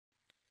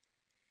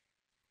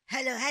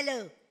Hello hello.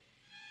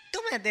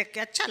 तुम्हें देख के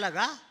अच्छा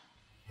लगा।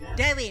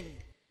 डेविन,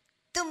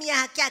 तुम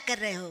यहाँ क्या कर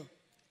रहे हो?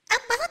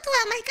 अब बहुत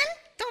हुआ माइकल।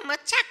 तुम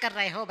अच्छा कर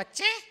रहे हो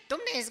बच्चे।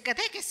 तुमने इस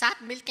गधे के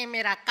साथ मिलके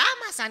मेरा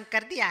काम आसान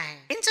कर दिया है।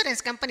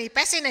 इंश्योरेंस कंपनी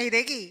पैसे नहीं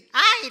देगी।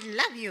 I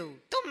love you.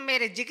 तुम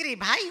मेरे जिगरी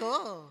भाई हो।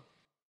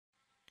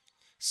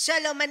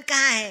 सोलोमन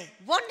कहाँ है?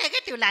 वो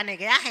नेगेटिव लाने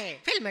गया है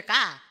फिल्म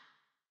का।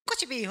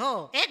 कुछ भी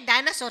हो, एक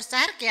डायनासोर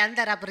शहर के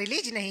अंदर अब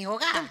रिलीज नहीं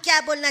होगा। तुम क्या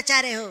बोलना चाह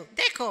रहे हो?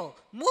 देखो,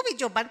 मूवी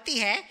जो बनती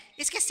है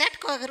इसके सेट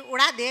को अगर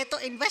उड़ा दे तो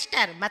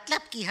इन्वेस्टर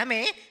मतलब कि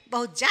हमें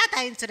बहुत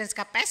ज्यादा इंश्योरेंस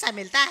का पैसा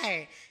मिलता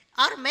है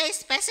और मैं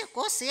इस पैसे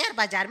को शेयर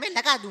बाजार में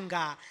लगा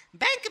दूंगा,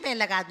 बैंक में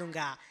लगा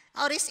दूंगा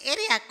और इस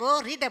एरिया को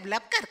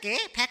रीडेवलप करके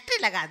फैक्ट्री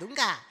लगा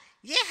दूंगा।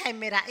 ये है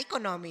मेरा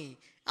इकोनॉमी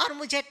और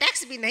मुझे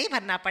टैक्स भी नहीं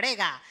भरना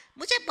पड़ेगा।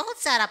 मुझे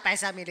बहुत सारा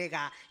पैसा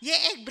मिलेगा। ये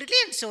एक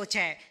ब्रिलियंट सोच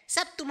है,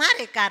 सब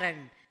तुम्हारे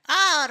कारण।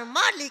 और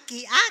मॉली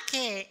की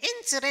आंखें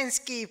इंश्योरेंस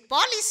की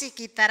पॉलिसी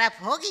की तरफ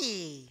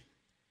होगी।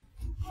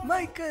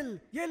 माइकल,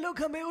 ये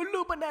लोग हमें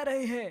उल्लू बना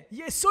रहे हैं,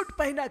 ये सूट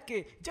पहना के,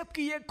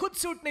 जबकि ये खुद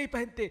सूट नहीं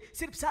पहनते,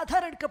 सिर्फ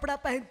साधारण कपड़ा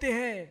पहनते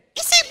हैं।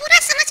 इसे बुरा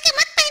समझ के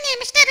मत पहनिए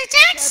मिस्टर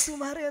रिचर्ड्स। क्या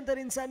तुम्हारे अंदर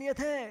इंसानियत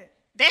है?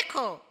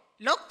 देखो,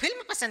 लोग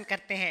फिल्म पसंद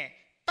करते हैं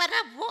पर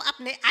अब वो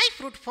अपने आई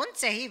फ्रूट फोन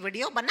से ही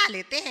वीडियो बना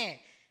लेते हैं।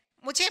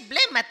 मुझे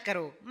ब्लेम मत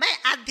करो, मैं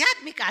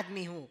आध्यात्मिक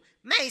आदमी हूँ,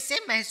 मैं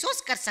इसे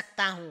महसूस कर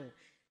सकता हूँ।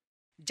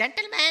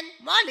 जेंटलमैन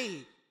मॉली,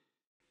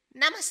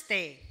 नमस्ते।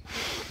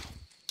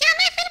 क्या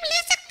मैं फिल्म ले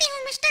सकती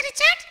हूँ मिस्टर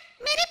रिचर्ड्स?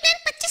 मेरी प्लेन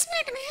 25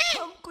 मिनट में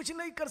है। हम कुछ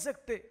नहीं कर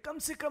सकते, कम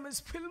से कम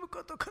इस फिल्म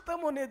को तो खत्म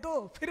होने दो,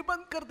 फिर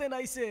बंद कर देना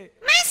इसे।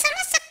 मैं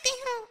समझ सकती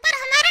हूँ पर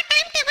हमारा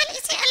टाइम टेबल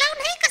इसे अलाउ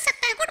नहीं कर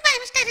सकता है। Good bye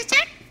mister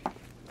Richard.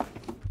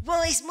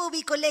 वो इस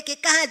मूवी को लेके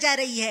कहाँ जा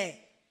रही है?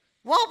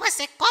 वो बस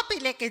एक कॉपी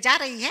लेके जा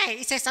रही है,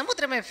 इसे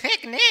समुद्र में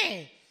फेंकने।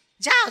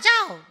 जाओ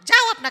जाओ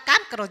जाओ, अपना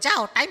काम करो,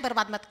 जाओ, टाइम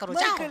बर्बाद मत करो,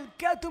 जाओ। माइकल,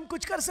 क्या तुम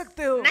कुछ कर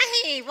सकते हो?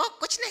 नहीं, वो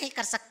कुछ नहीं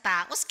कर सकता,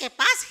 उसके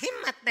पास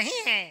हिम्मत नहीं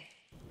है।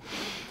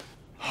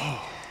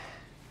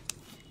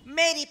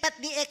 मेरी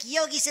पत्नी एक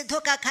योगी से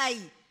धोखा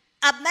खाई,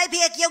 अब मैं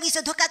भी एक योगी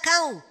से धोखा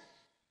खाऊं?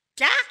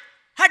 क्या?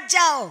 हट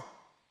जाओ,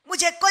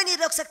 मुझे कोई नहीं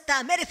रोक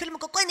सकता, मेरी फिल्म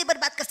को कोई नहीं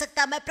बर्बाद कर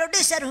सकता, मैं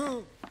प्रोड्यूसर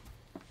हूँ।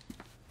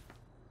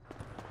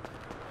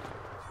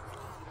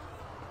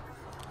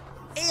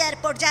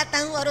 एयरपोर्ट जाता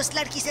हूँ और उस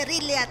लड़की से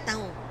रील ले आता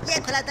हूँ। ये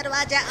खुला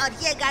दरवाजा और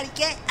ये गाड़ी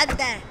के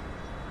अंदर।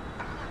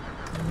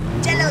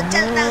 चलो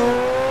चलता हूँ।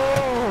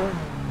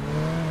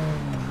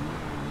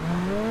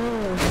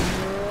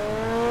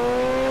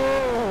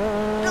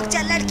 रुक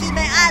जा लड़की,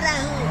 मैं आ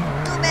रहा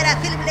हूँ। तू मेरा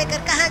फिल्म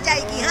लेकर कहाँ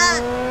जाएगी? हाँ,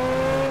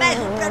 मैं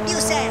हूँ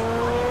प्रोड्यूसर।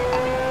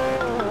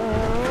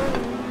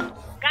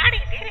 गाड़ी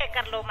धीरे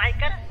कर लो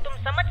माइकल,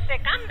 तुम समझ से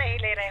काम नहीं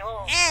ले रहे हो।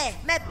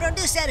 मैं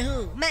प्रोड्यूसर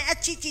हूँ, मैं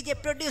अच्छी चीजें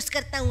प्रोड्यूस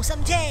करता हूँ,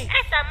 समझे?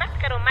 ऐसा मत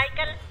करो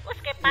माइकल,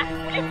 उसके पास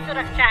पुलिस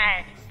सुरक्षा है,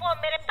 वो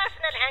मेरे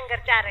पर्सनल हैंगर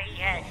जा रही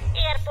है।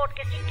 एयरपोर्ट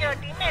के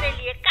सिक्योरिटी मेरे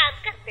लिए काम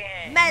करते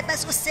हैं। मैं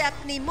बस उससे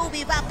अपनी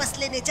मूवी वापस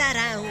लेने जा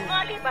रहा हूँ।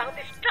 मॉली बहुत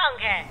स्ट्रांग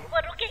है, वो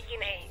रुकेगी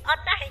नहीं और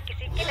ना ही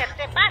किसी किलर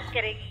से बात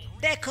करेगी।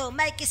 देखो,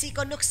 मैं किसी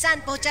को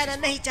नुकसान पहुंचाना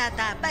नहीं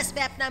चाहता, बस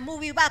मैं अपना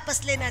मूवी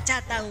वापस लेना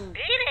चाहता हूँ।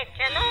 धीरे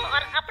चलो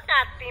और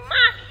अपना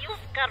दिमाग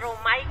यूज करो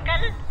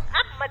माइकल,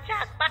 अब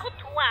मजाक बहुत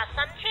हुआ,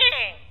 समझे?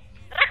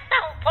 रखता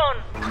हूँ फोन।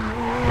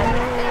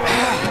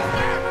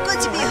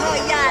 कुछ भी हो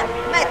यार,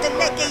 मैं तो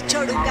लेके ही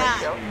छोड़ूंगा।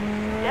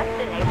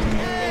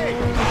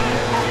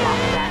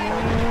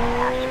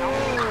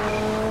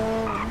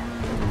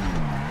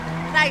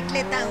 राइट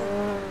लेता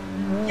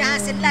हूँ, यहाँ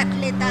से लेफ्ट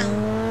लेता हूँ,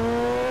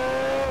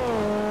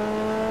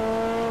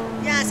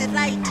 यहाँ से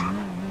राइट,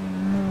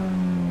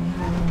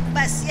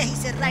 बस यहीं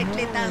से राइट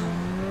लेता हूँ।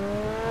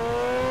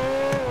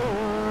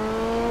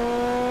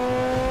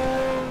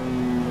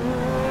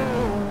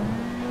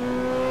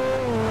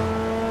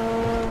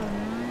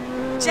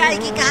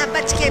 जाएगी कहाँ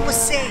बच के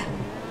मुझसे?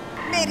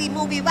 मेरी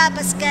मूवी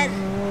वापस कर।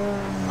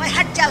 ओए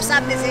हट जाओ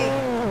सामने से।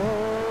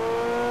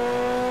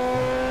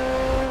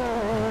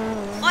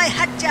 ओए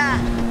हट जा।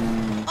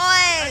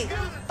 ओए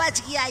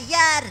बच गया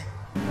यार।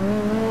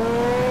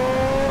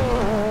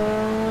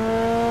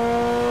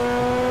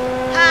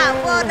 हाँ,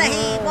 वो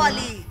रही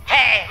मॉली।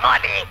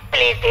 मॉली,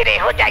 प्लीज धीरे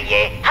हो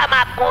जाइए, हम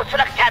आपको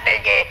सुरक्षा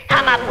देंगे,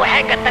 हम आपको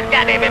हैंगर तक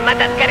जाने में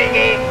मदद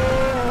करेंगे।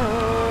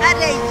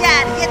 अरे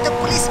यार, ये तो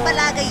पुलिस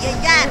बला गई है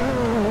यार,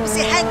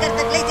 उसे हैंगर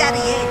तक ले जा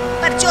रही है।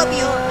 पर जो भी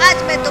हो,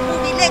 आज मैं तो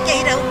मूवी लेके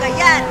ही रहूंगा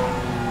यार।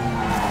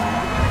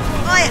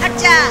 ओए हट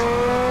जा।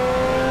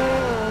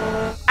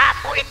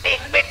 आपको इतनी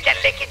स्पीड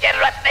चलने की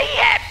जरूरत नहीं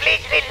है,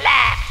 प्लीज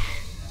रिलैक्स।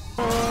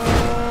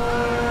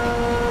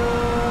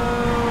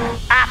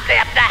 आपने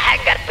अपना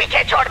हैंगर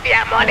पीछे छोड़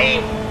दिया मॉली।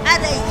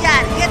 अरे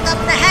यार, ये तो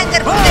अपना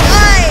हैंगर भूल गई।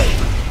 ओए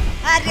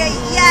अरे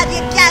यार,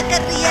 ये क्या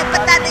कर रही है?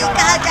 पता नहीं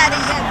कहाँ जा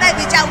रही है। मैं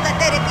भी जाऊंगा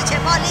तेरे पीछे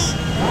मॉली।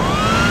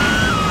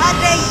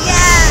 अरे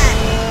यार,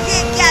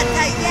 ये क्या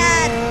था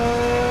यार?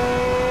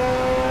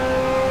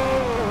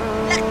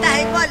 लगता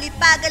है मॉली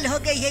पागल हो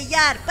गई है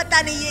यार,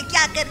 पता नहीं ये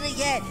क्या कर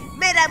रही है।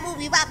 मेरा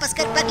मूवी वापस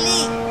कर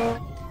पगली,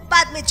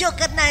 बाद में जो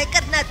करना है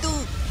करना तू।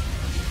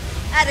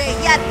 अरे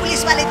यार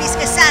पुलिस वाले भी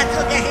इसके साथ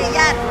हो गए हैं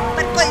यार,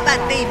 पर कोई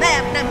बात नहीं, मैं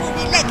अपना मुंह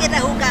भी लेके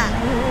रहूंगा।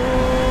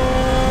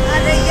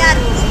 अरे यार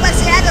ऊपर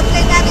से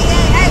एरोप्लेन आ रही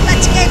है,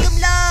 बच गए तुम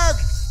लोग।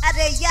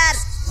 अरे यार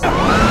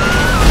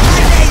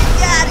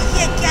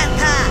ये क्या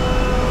था?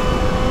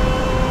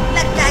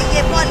 लगता है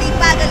ये मौली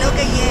पागल हो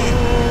गई है।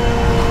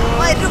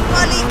 ओए रुक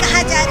मौली,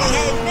 कहाँ जा रही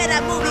है? मेरा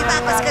मुंह भी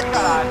वापस कर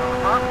दो।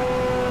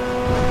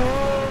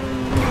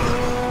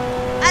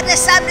 अरे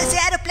सामने से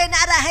एरोप्लेन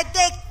आ रहा है,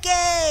 देख के।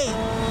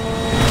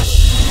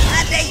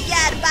 अरे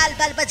यार बाल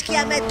बाल बच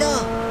गया मैं तो।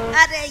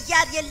 अरे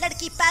यार ये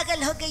लड़की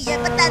पागल हो गई है,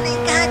 पता नहीं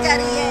कहाँ जा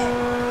रही है।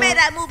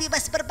 मेरा मुंह भी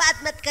बस बर्बाद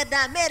मत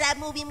करना, मेरा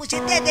मुंह भी मुझे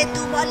दे दे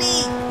तू मौली।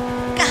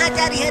 कहाँ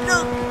जा रही है?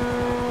 रुक।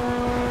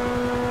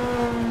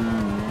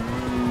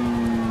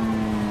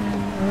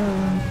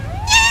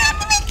 ये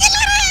आदमी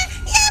किलर है,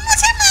 ये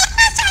मुझे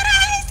मारना चाह रहा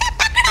है, इसे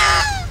पकड़ो।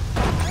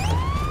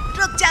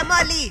 रुक जा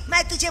मौली,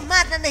 मैं तुझे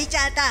मारना नहीं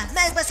चाहता,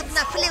 मैं बस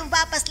अपना फिल्म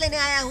वापस लेने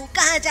आया हूँ।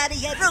 कहाँ जा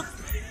रही है? रुक,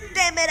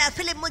 दे मेरा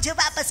फिल्म मुझे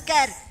वापस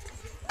कर।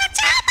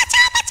 बचाओ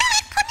बचाओ बचाओ,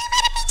 एक खूनी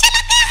मेरे पीछे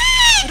लग गया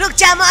है। रुक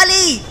जा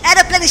मौली,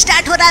 एरोप्लेन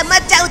स्टार्ट हो रहा है,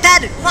 मत जा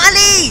उधर।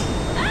 मौली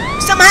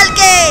संभाल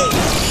के।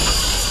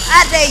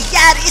 अरे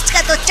यार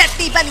इसका तो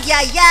चटनी बन गया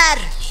यार।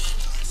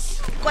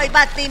 कोई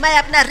बात नहीं, मैं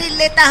अपना रील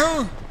लेता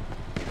हूँ।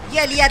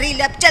 ये लिया रील,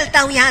 अब चलता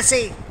हूँ यहाँ से।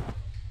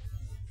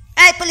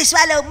 ऐ पुलिस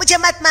वालों, मुझे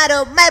मत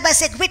मारो, मैं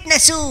बस एक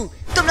विटनेस हूँ।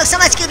 तुम लोग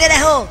समझ क्यों नहीं रहे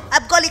हो?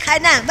 अब गोली खाए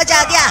ना, मजा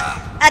आ गया।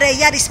 अरे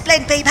यार इस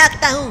प्लेन पे ही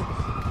भागता हूँ,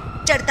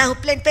 चढ़ता हूँ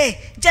प्लेन पे।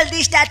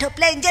 जल्दी स्टार्ट हो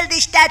प्लेन,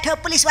 जल्दी स्टार्ट हो,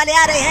 पुलिस वाले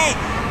आ रहे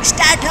हैं।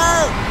 स्टार्ट हो,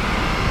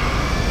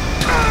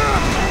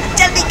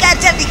 जल्दी कर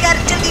जल्दी कर,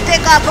 जल्दी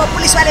टेक ऑफ हो,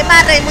 पुलिस वाले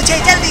मार रहे हैं मुझे,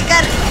 जल्दी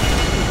कर।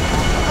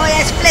 ओए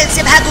इस प्लेन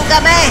से भागूंगा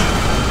मैं।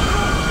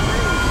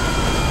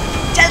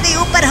 जल्दी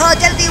ऊपर हो,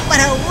 जल्दी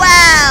ऊपर हो।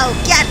 वाओ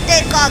क्या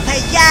टेक ऑफ है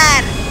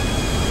यार।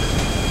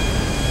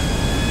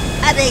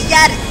 अरे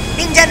यार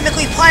इंजन में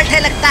कोई फॉल्ट है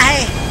लगता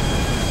है।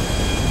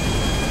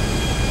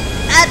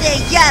 अरे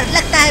यार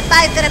लगता है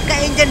बाएं तरफ का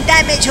इंजन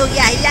डैमेज हो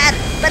गया है यार,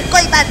 पर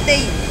कोई बात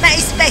नहीं, मैं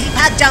इस पे ही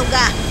भाग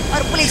जाऊंगा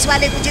और पुलिस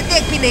वाले मुझे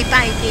देख भी नहीं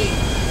पाएंगे।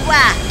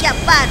 वाह क्या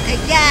बात है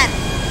यार।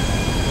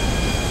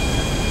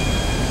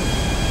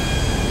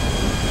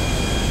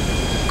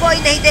 कोई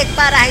नहीं देख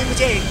पा रहा है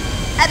मुझे।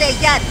 अरे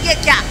यार ये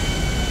क्या?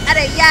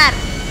 अरे यार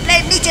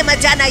प्लेन नीचे मत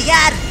जाना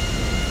यार,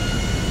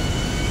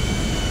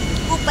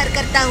 ऊपर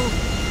करता हूँ।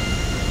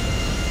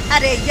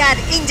 अरे यार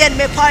इंजन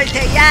में फॉल्ट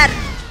है यार।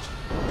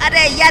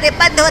 अरे यार ये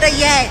बंद हो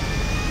रही है।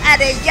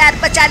 अरे यार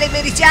बचा ले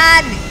मेरी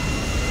जान।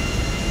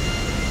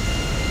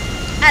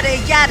 अरे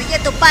यार ये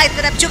तो बाएं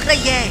तरफ झुक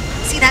रही है,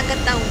 सीधा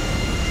करता हूँ।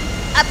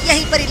 अब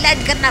यहीं पर ही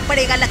लैंड करना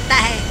पड़ेगा लगता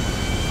है।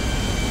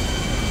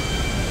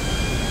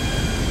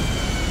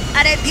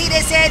 अरे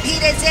धीरे से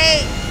धीरे से।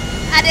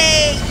 अरे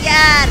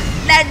यार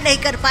लैंड नहीं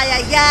कर पाया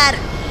यार।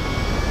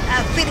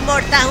 अब फिर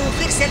मोड़ता हूँ,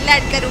 फिर से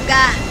लैंड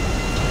करूंगा।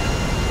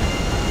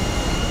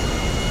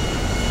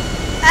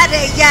 अरे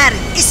यार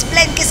इस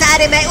प्लेन के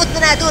सहारे मैं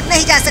उतना दूर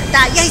नहीं जा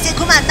सकता, यहीं से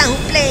घुमाता हूँ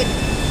प्लेन।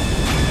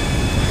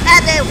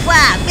 अरे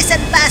वाह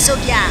मिशन पास हो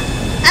गया।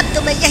 अब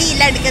तो मैं यहीं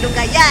लैंड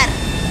करूंगा यार।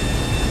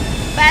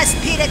 बस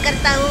धीरे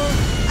करता हूँ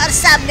और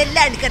सामने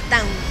लैंड करता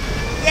हूँ।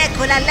 ये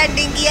खोला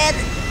लैंडिंग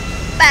गियर,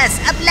 बस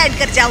अब लैंड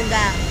कर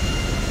जाऊंगा।